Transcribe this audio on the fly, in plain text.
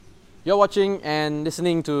You're watching and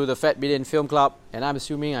listening to the Fat Billion Film Club, and I'm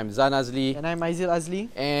assuming I'm Zan Azli. And I'm Aizil Azli.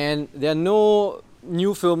 And there are no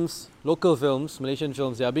new films, local films, Malaysian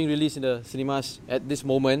films, that are being released in the cinemas at this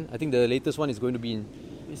moment. I think the latest one is going to be in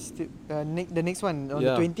The next one on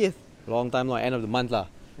the 20th. long time now, end of the month lah.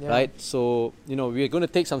 Yeah. Right? So, we're going to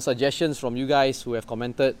take some suggestions from you guys who have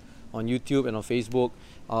commented on YouTube and on Facebook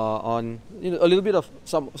on a little bit of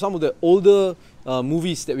some of the older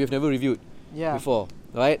movies that we've never reviewed before.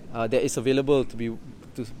 Right? That is available to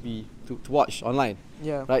watch online.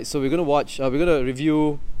 Yeah. Right? So we're gonna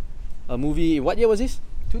review a movie. What year was this?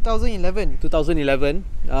 2011. 2011.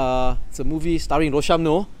 It's a movie starring Rosham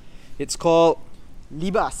Noh. It's called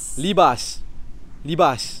Libas. Libas.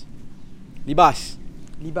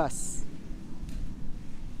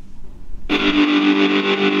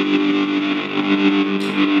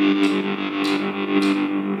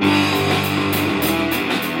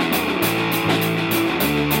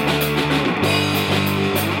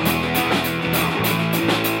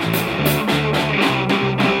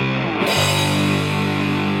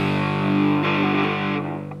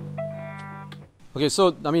 Okay,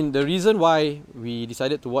 so the reason why we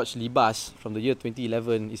decided to watch Libas from the year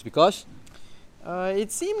 2011 is because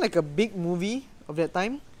it seemed like a big movie of that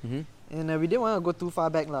time, and we didn't want to go too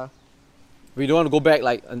far back lah. We don't want to go back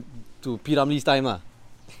to P. Ramlee's time lah.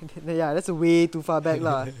 Yeah, that's way too far back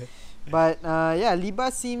lah. But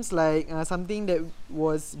Libas seems like something that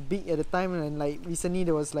was big at the time, and like recently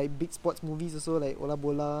there was like big sports movies also, like Ola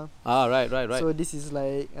Bola. Right. So this is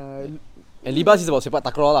like and Libas is about sepak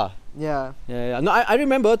takraw lah. Yeah. No, I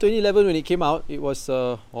remember 2011 when it came out. It was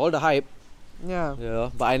all the hype. Yeah. Yeah,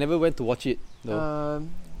 but I never went to watch it though.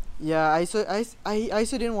 I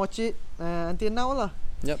also didn't watch it until now lah.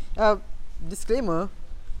 Yep. Disclaimer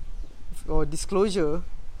or disclosure.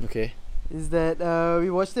 Okay. Is that we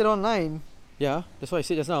watched it online. Yeah, that's what I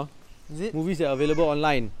said just now. Is it? Movies that are available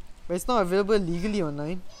online. But it's not available legally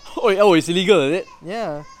online. Oh, it's illegal, is it?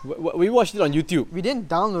 Yeah. We watched it on YouTube. We didn't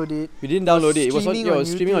download it. It was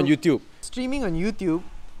streaming on YouTube. Streaming on YouTube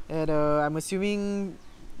at I'm assuming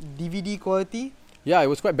DVD quality. Yeah, it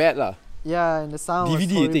was quite bad lah. Yeah, and the sound DVD, was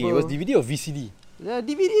horrible. I think. It was DVD or VCD. Yeah,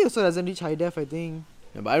 DVD also doesn't reach high def, I think.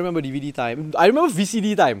 Yeah, but I remember DVD time. I remember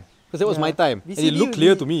VCD time. Because that was my time. VCD and it looked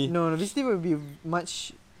clear to me. No, VCD would be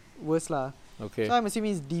much worse lah. Okay. So I'm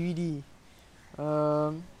assuming it's DVD.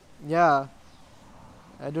 Yeah.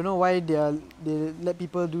 I don't know why they let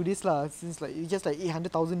people do this lah. Since like it's just like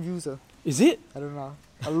 800,000 views. Is it? I don't know.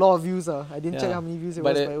 A lot of views. I didn't check how many views it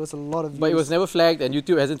was, but it was a lot of views. But it was never flagged and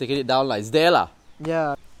YouTube hasn't taken it down lah. It's there lah.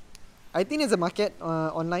 Yeah. I think there's a market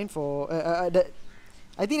online for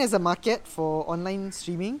I think there's a market for online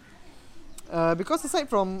streaming. Because aside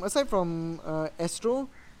from Astro,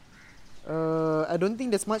 I don't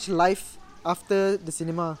think there's much life after the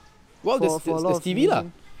cinema. Well, there's TV lah.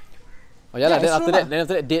 Oh yeah, then after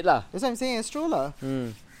that dead lah. That's what I'm saying, Astro lah.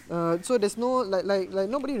 So there's no like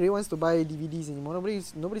nobody really wants to buy DVDs anymore.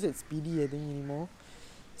 Nobody's at Speedy I think anymore.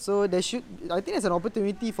 So I think there's an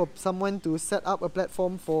opportunity for someone to set up a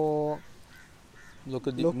platform for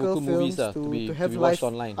local films movies to have be live watched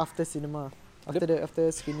online after cinema.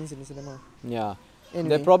 After screenings in the cinema. Yeah. Anyway,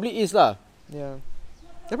 there probably is lah. Yeah.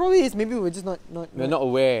 There probably is. Maybe we're just not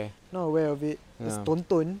aware. Not aware of it. Yeah. It's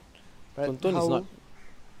Tonton. Tonton is not.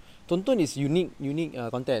 Tonton is unique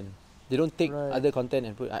content. They don't take other content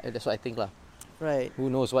and put. That's what I think lah. Right. Who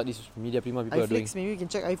knows what these Media Prima people are doing? iFlix, maybe we can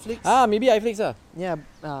check iFlix. Maybe iFlix lah. Yeah.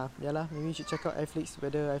 Yeah lah. Maybe we should check out iFlix,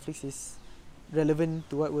 whether iFlix is relevant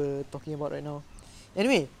to what we're talking about right now.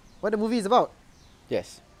 Anyway, what the movie is about?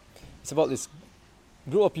 Yes. It's about this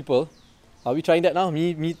group of people. Are we trying that now?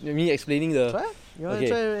 Me explaining the. Try? You want to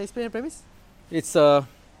try to explain the premise? It's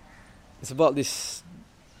about this.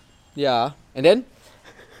 Yeah, and then.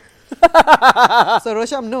 So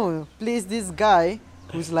Rosham Noh plays this guy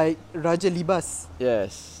who's like Raja Libas.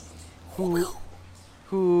 Yes. Who?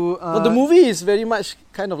 The movie is very much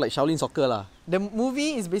kind of like Shaolin Soccer lah. The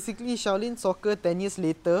movie is basically Shaolin Soccer 10 years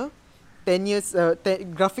later. 10 years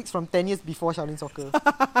graphics from 10 years before Shaolin Soccer.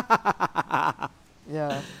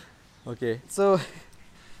 Yeah. Okay. So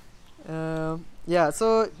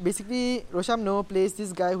so basically Rosham Noh plays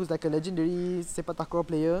this guy who's like a legendary sepak takraw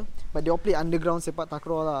player, but they all play underground sepak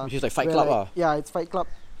takraw lah. Which is like Fight Club lah. Yeah, it's Fight Club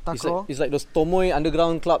takraw. It's like those Tomoy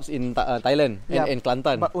underground clubs in Thailand and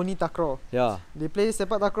Kelantan. But only takraw. Yeah. They play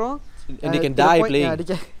sepak takraw. And they can die playing.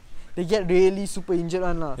 Yeah, they get really super injured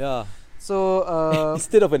one lah. Yeah. So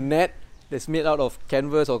instead of a net that's made out of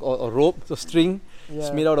canvas or rope, so string,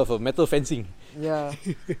 it's made out of a metal fencing. Yeah.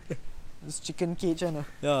 This chicken cage one.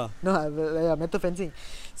 Yeah. No, metal fencing.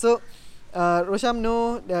 So Rosham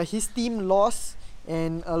Noh, his team lost,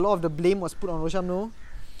 and a lot of the blame was put on Roshamno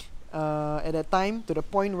at that time, to the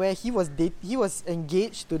point where he was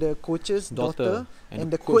engaged to the coach's daughter, and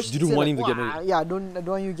the coach didn't said want him like, to get married. Yeah, I don't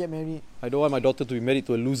want you to get married. I don't want my daughter to be married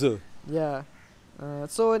to a loser. Yeah.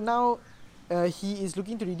 So now he is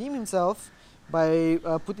looking to redeem himself by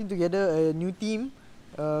putting together a new team,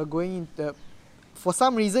 going into. For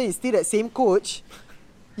some reason, it's still that same coach.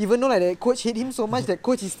 Even though like that coach hate him so much, that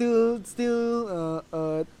coach is still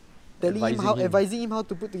advising him how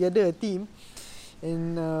to put together a team,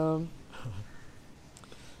 and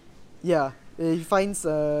yeah, he finds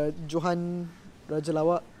Johan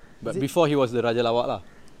Rajalawak. But before he was the Rajalawak lah.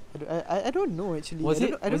 I don't know actually.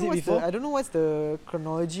 I don't know what's the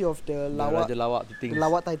chronology of the Rajalawak things. The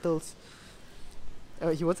Lawak titles.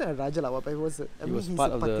 He wasn't a Rajalawak, but he's part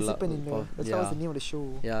a of participant in the. That was the name of the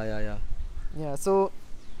show. Yeah. Yeah. So,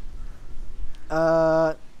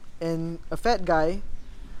 and a fat guy,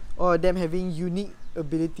 or them having unique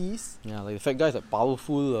abilities. Yeah, like the fat guy's like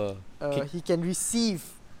powerful. He can receive.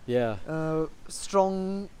 Yeah.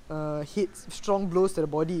 Strong hits, strong blows to the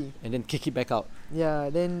body. And then kick it back out. Yeah.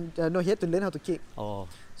 Then no, he had to learn how to kick. Oh.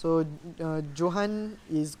 So Johan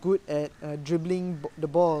is good at dribbling the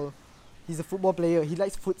ball. He's a football player. He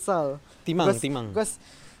likes futsal. Timang. Because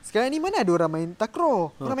sekarang ni mana ada orang main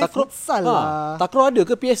takraw? Orang main futsal lah. Takraw ada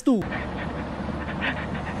ke PS2?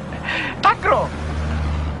 Takraw?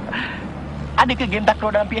 Ada ke game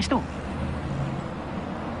takraw dalam PS2?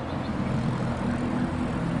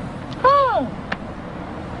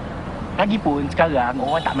 Lagipun sekarang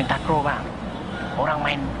orang tak main takraw bang. Orang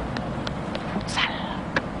main futsal.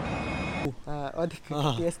 Ada ke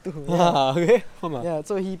PS2. Okay. Yeah,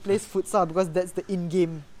 so he plays futsal because that's the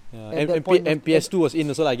in-game. Yeah. And PS2 was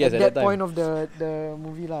in also, I guess, at that that time. point of the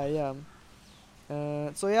movie lah. Yeah.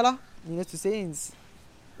 So yeah lah. Needless to say, it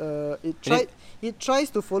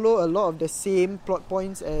tries to follow a lot of the same plot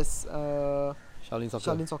points as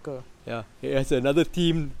Shaolin Soccer. Yeah, it has another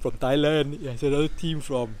team from Thailand. It has another team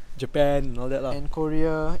from Japan and all that lah. And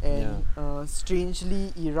Korea and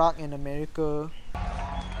strangely Iraq and America.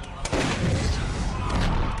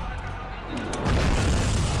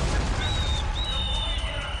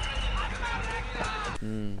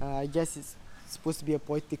 I guess it's supposed to be a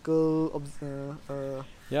political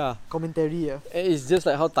commentary. Yeah. It's just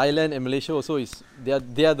like how Thailand and Malaysia also is. They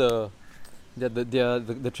are the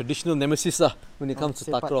traditional nemesis lah when it comes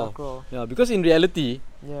to takraw. Yeah, because in reality,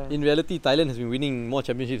 Thailand has been winning more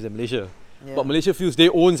championships than Malaysia. Yeah. But Malaysia feels they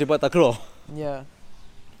own sepak takraw. Yeah.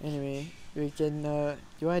 Anyway, we can.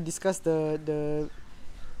 You want to discuss the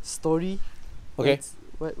story? Okay.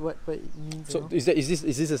 What it means? So is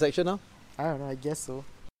this a section now? I don't know. I guess so.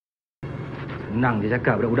 Senang je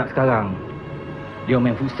cakap budak-budak sekarang. Dia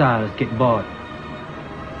main futsal, skateboard.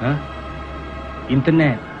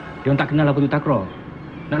 Internet. Dia tak kenal apa tu takraw.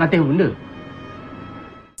 Nak latih benda.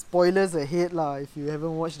 Spoilers ahead lah if you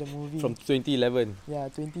haven't watched the movie. From 2011. Yeah,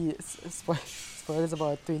 spoilers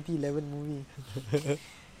about a 2011 movie.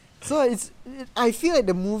 So I feel like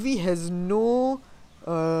the movie has no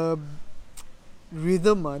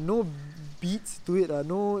rhythm, no beats to it,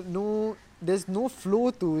 no. There's no flow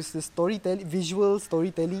to the storytelling, visual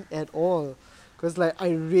storytelling at all. Because like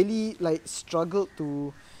I really like struggled to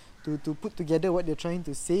put together what they're trying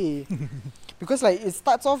to say. Because like it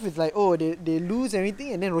starts off with like, oh, they lose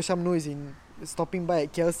everything, and then Roshamno is stopping by at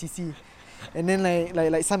KLCC, and then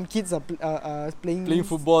like some kids are playing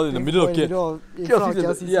football in the middle of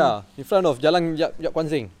KLCC. Yeah, in front of Jalan Yap Kwan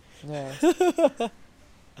Seng. Yeah.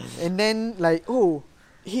 And then like, oh,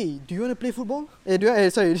 hey, do you want to play football? Do you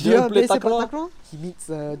want to play sepak takraw? He meets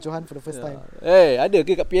Johan for the first time. Hey, ada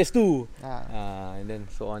ke kat PS2? And then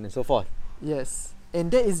so on and so forth. Yes. And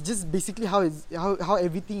that is just basically how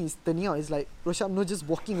everything is turning out. It's like Roshamno just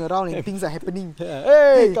walking around and things are happening.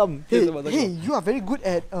 Hey, come. Hey, you are very good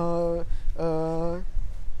at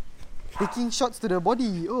taking shots to the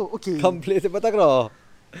body. Oh, okay. Come play sepak takraw.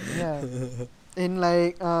 Yeah. And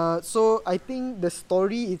like so I think the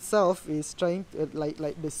story itself is trying to like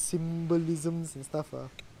the symbolisms and stuff.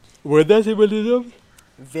 Were there symbolism?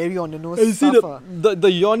 Very on the nose and stuff. See the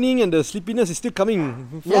yawning and the sleepiness is still coming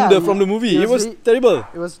from the movie. It was terrible.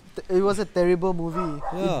 It was a terrible movie.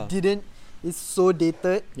 Yeah. It's so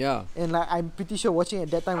dated. Yeah. And like I'm pretty sure watching at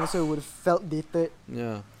that time also it would have felt dated.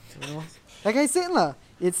 Yeah. You know? Like I said lah,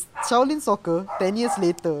 it's Shaolin Soccer 10 years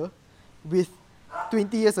later with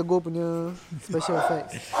 20 years ago punya special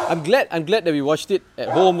effects. I'm glad that we watched it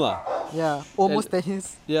at home lah. Yeah, almost 10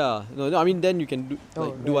 years. Yeah, no, I mean then you can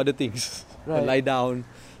do other things, or lie down,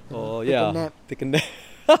 or take a nap. Take a nap.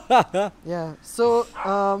 Yeah, so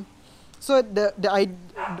So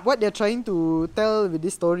what they're trying to tell with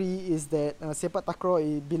this story is that sepak takraw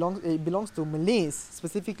belongs to Malays,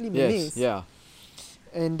 specifically Malays. Yes, yeah.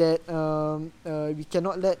 And that we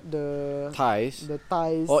cannot let the Thais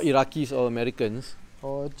or or Iraqis or Americans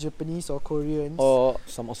Japanese or Koreans or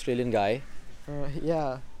some Australian guy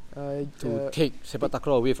to take sepak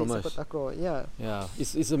takraw away from us. sepak takraw, yeah. Yeah,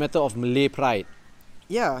 it's a matter of Malay pride.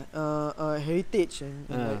 Yeah, heritage and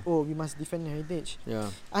like, we must defend heritage.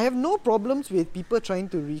 Yeah, I have no problems with people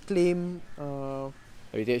trying to reclaim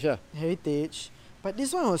heritage. Yeah. heritage, but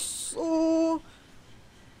this one was so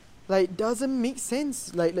like doesn't make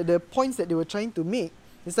sense. Like the points that they were trying to make,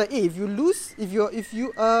 it's like, hey, if you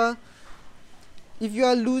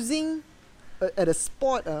are losing at a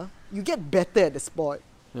sport, you get better at the sport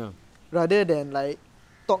Yeah. rather than like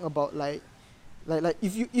talk about like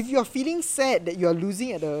if you are feeling sad that you are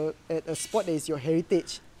losing at a sport that is your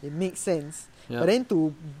heritage, it makes sense. Yeah. But then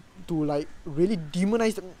to like really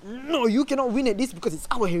demonize them, no, you cannot win at this because it's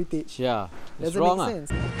our heritage. Yeah, it's Doesn't wrong. make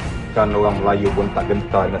sense. Kan orang Melayu pun tak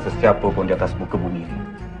gentar dengan sesiapa pun di atas muka bumi ni.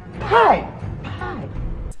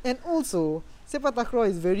 And also, sepak takraw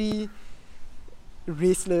is very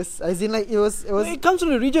raceless. As in, like It comes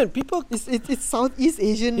from the region. People, it's Southeast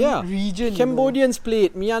Asian region. Cambodians play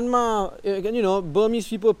it, Myanmar, Burmese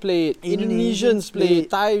people play it, Indonesians play it,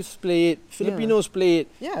 Thais play it, Filipinos play it,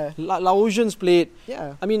 Laosians play it.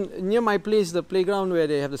 Yeah. I mean, near my place, the playground where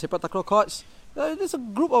they have the sepak takraw courts, there's a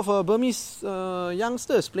group of Burmese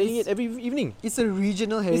youngsters playing it every evening. It's a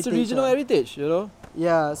regional heritage. It's a regional heritage,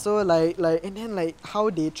 Yeah, so like and then like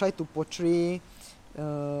how they try to portray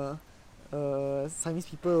Siamese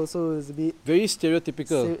people also is a bit very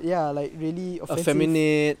stereotypical. like really offensive.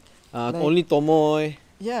 Effeminate, only tomoy.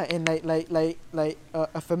 Yeah, and like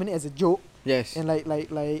effeminate as a joke. Yes. And like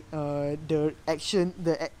the action,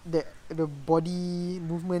 the body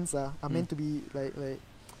movements are meant to be like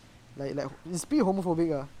it's pretty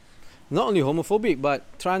homophobic. Not only homophobic but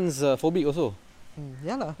transphobic also.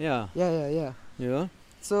 Yeah lah. Yeah. Yeah.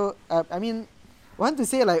 So I mean, want to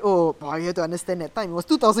say like, you have to understand that time. It was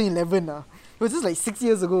 2011. It was just like 6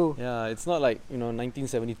 years ago. Yeah, it's not like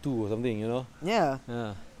 1972 or something. Yeah.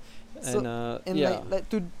 Yeah. So, and yeah, it's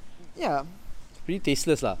pretty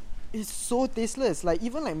tasteless lah. It's so tasteless. Like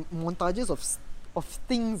even like montages of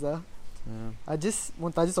things are just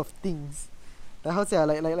montages of things. Like how to say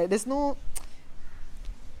like there's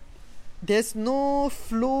no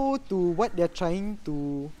flow to what they're trying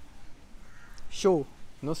to show.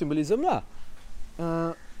 No symbolism lah.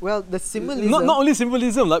 Well, the symbolism. Not only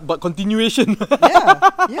symbolism, but continuation.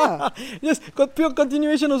 Yeah. Yes, pure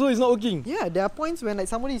continuation also is not working. Yeah, there are points when like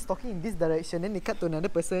somebody is talking in this direction, then they cut to another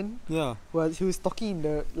person. Yeah. Who's talking in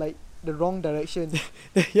the wrong direction.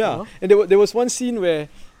 Yeah. And there was one scene where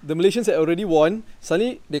the Malaysians had already won.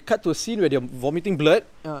 Suddenly they cut to a scene where they're vomiting blood.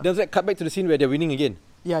 Then after that, cut back to the scene where they're winning again.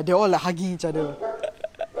 Yeah, they're all like hugging each other.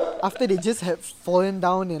 After they just have fallen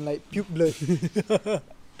down and like puke blood.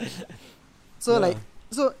 So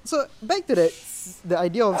back to the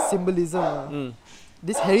idea of symbolism.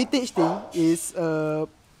 This heritage thing is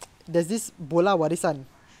there's this bola warisan.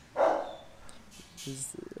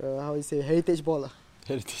 How you say, heritage ball.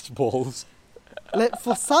 Heritage balls. Like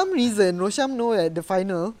for some reason, Rosham at the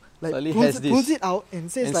final pulls it out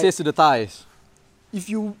and says to the Thais, if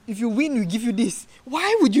you win, we give you this.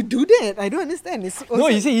 Why would you do that? I don't understand. No,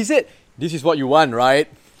 he said, this is what you want, right?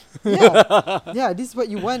 Yeah, this is what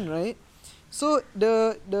you want, right? So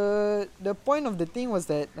the point of the thing was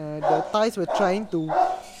that the Thais were trying to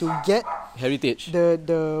get heritage,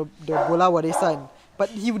 the bola warisan, but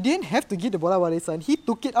he didn't have to give the bola warisan. He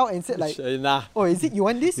took it out and said like, "Oh, is it you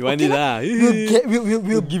want this? You want it lah?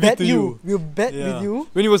 We'll give bet it to you. We'll bet with you."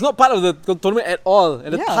 When he was not part of the tournament at all,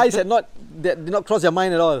 and the Thais did not cross their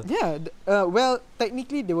mind at all. Yeah. Well,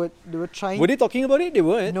 technically they were trying. Were they talking about it? They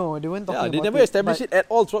weren't. No, they weren't talking about it. They never established it at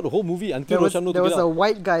all throughout the whole movie until Rosham took it out. There was a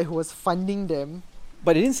white guy who was funding them.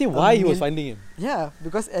 But they didn't say why he was funding him. Yeah,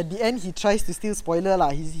 because at the end he tries to steal, spoiler lah,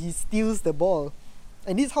 he steals the ball.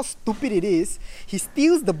 And this is how stupid it is. He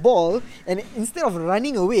steals the ball and instead of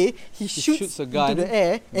running away, he shoots a gun into the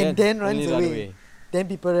air and then runs away. Then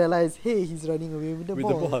people realize, hey, he's running away with the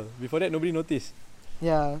ball. Before that, nobody noticed.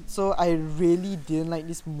 Yeah, so I really didn't like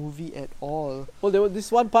this movie at all. Well, there was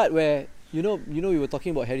this one part where we were talking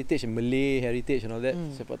about heritage and Malay heritage and all that,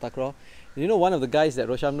 sepak takraw. One of the guys that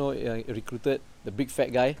Rosham recruited, the big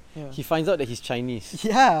fat guy, he finds out that he's Chinese.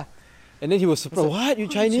 Yeah. And then he was surprised. What? You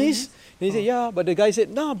Chinese? And he said, yeah. But the guy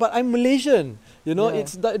said, no, but I'm Malaysian.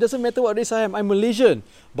 It doesn't matter what race I am. I'm Malaysian.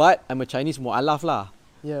 But I'm a Chinese mu'alaf lah.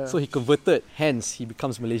 Yeah. So he converted. Hence, he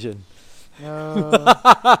becomes Malaysian.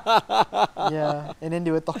 Yeah, and then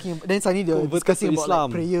they were talking. Then suddenly they were Converted discussing to about Islam.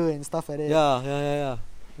 like prayer and stuff like that. Yeah.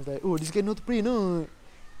 It's like, oh, this guy know to pray, no?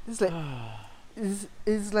 It's like,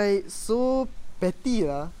 it's like so petty,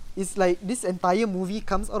 lah. It's like this entire movie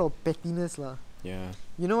comes out of pettiness, lah. Yeah.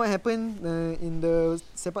 You know what happened in the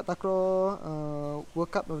Sepak Takraw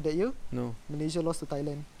World Cup of that year? No. Malaysia lost to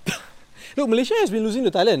Thailand. Look, Malaysia has been losing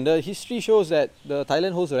to Thailand. The history shows that the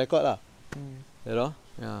Thailand holds the record, lah. You know?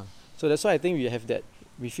 Yeah. So that's why I think we have that.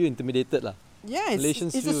 We feel intimidated, lah. Yeah,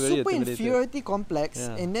 Malaysians it's a feel very super intimidated. inferiority complex,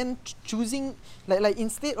 Yeah. and then choosing like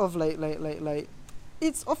instead of like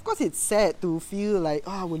it's of course it's sad to feel like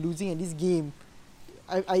we're losing at this game.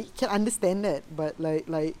 I can understand that, but like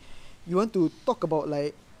you want to talk about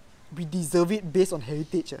like we deserve it based on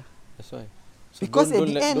heritage. That's why. So Because don't,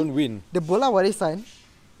 at the end, don't win. the bola warisan,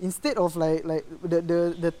 instead of like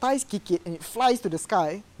the Thais kick it and it flies to the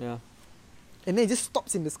sky, Yeah. and then it just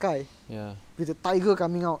stops in the sky Yeah. with a tiger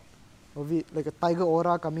coming out of it, like a tiger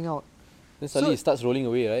aura coming out. Then suddenly So- it starts rolling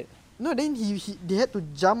away, right? No, then they had to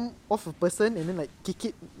jump off a person and then like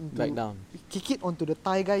kick it Back down. kick it onto the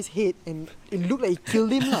Thai guy's head, and it looked like it killed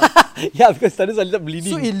him lah. Yeah, because suddenly started bleeding.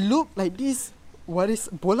 So it looked like this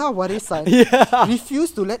bola warisan Yeah.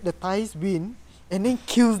 refused to let the Thais win and then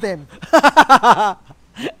kills them.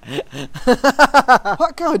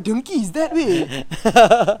 What kind of donkey is that way?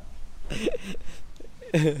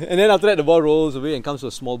 And then after that, the ball rolls away and comes to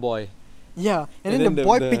a small boy. Yeah, and And then then the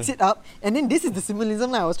boy the- picks it up, and then this is the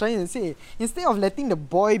symbolism I was trying to say. Instead of letting the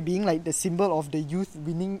boy being like the symbol of the youth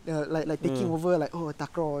winning, like taking over, like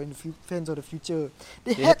takraw and fans of the future,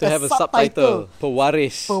 they They had to have a subtitle.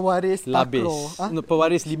 Pewaris. Pewaris Labis. Takraw. Huh? No,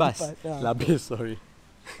 Pewaris Libas. Libat, yeah. Labis, sorry.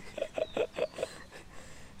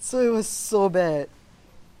 So it was so bad.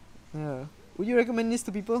 Yeah. Would you recommend this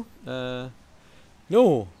to people? No.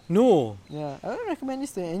 Yeah, I don't recommend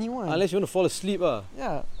this to anyone. Unless you want to fall asleep.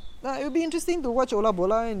 Yeah. It would be interesting to watch Ola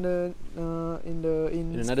Bola in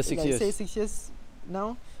another 6 years. Say 6 years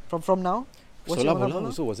now. From now. Watching Sola Ola Bola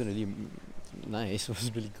also wasn't really nice. It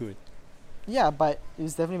was really good. Yeah, but it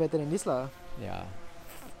was definitely better than this lah. Yeah.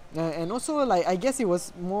 And also like I guess it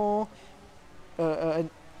was more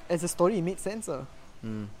as a story it made sense.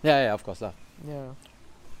 Yeah, of course lah. Yeah.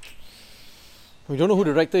 We don't know who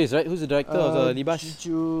the director is, right? Who's the director of the Libas?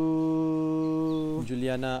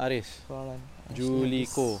 Juliana Aris. Julie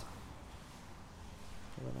Ko.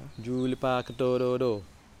 Julipa Ketododo.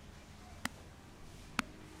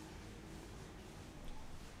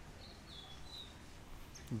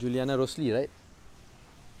 Juliana Rosli, right?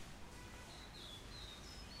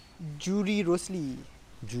 Jury Rosli.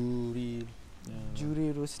 Jury.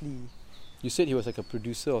 Jury Rosli. You said he was like a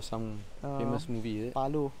producer of some famous movie, is it?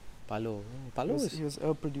 Palo. Palo. Palo He was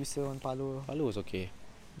a producer on Palo. Palo was okay.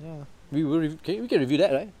 Yeah. We can review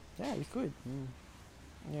that, right? Yeah, we could.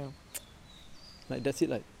 Yeah. Like that's it,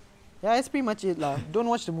 like. Yeah, that's pretty much it lah. Don't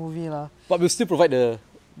watch the movie lah. But we'll still provide the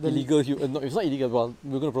The- illegal. No, it's not illegal. Well,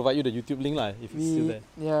 we're gonna provide you the YouTube link lah if it's still there.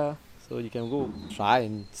 Yeah. So you can go try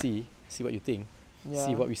and see what you think. Yeah.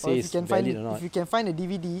 See what we Or say if is you can valid find, or not. If you can find a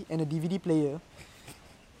DVD and a DVD player,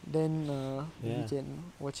 then you Yeah. can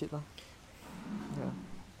watch it lah. Yeah.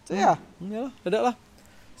 So yeah. Yeah, like that lah.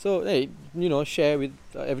 So hey, share with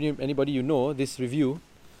anybody you know this review,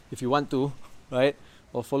 if you want to, right?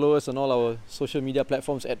 Or follow us on all our social media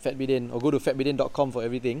platforms at FatBidin, or go to fatbidin.com for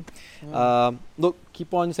everything. Yeah. Look,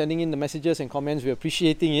 keep on sending in the messages and comments. We're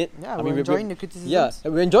appreciating it. Yeah, I we're mean, enjoying the criticisms. Yeah,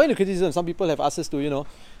 we're enjoying the criticism. Some people have asked us to,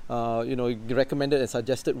 recommended and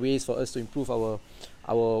suggested ways for us to improve our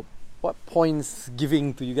what points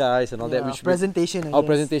giving to you guys and all that. Which presentation. I our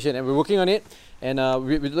guess. presentation, and we're working on it. And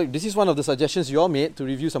this is one of the suggestions you all made to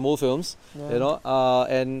review some old films. Yeah.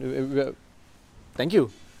 Thank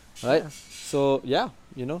you. Right. Yeah. So yeah,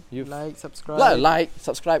 you Like, subscribe. like,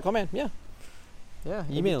 subscribe, comment. Yeah. Yeah.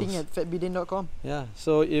 Emails. Everything at fatbidin.com. Yeah.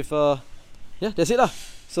 So if that's it lah.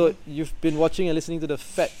 So you've been watching and listening to the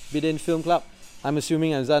Fat Bidin Film Club. I'm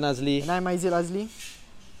assuming I'm Zan Azli. And I'm Aizil Azli.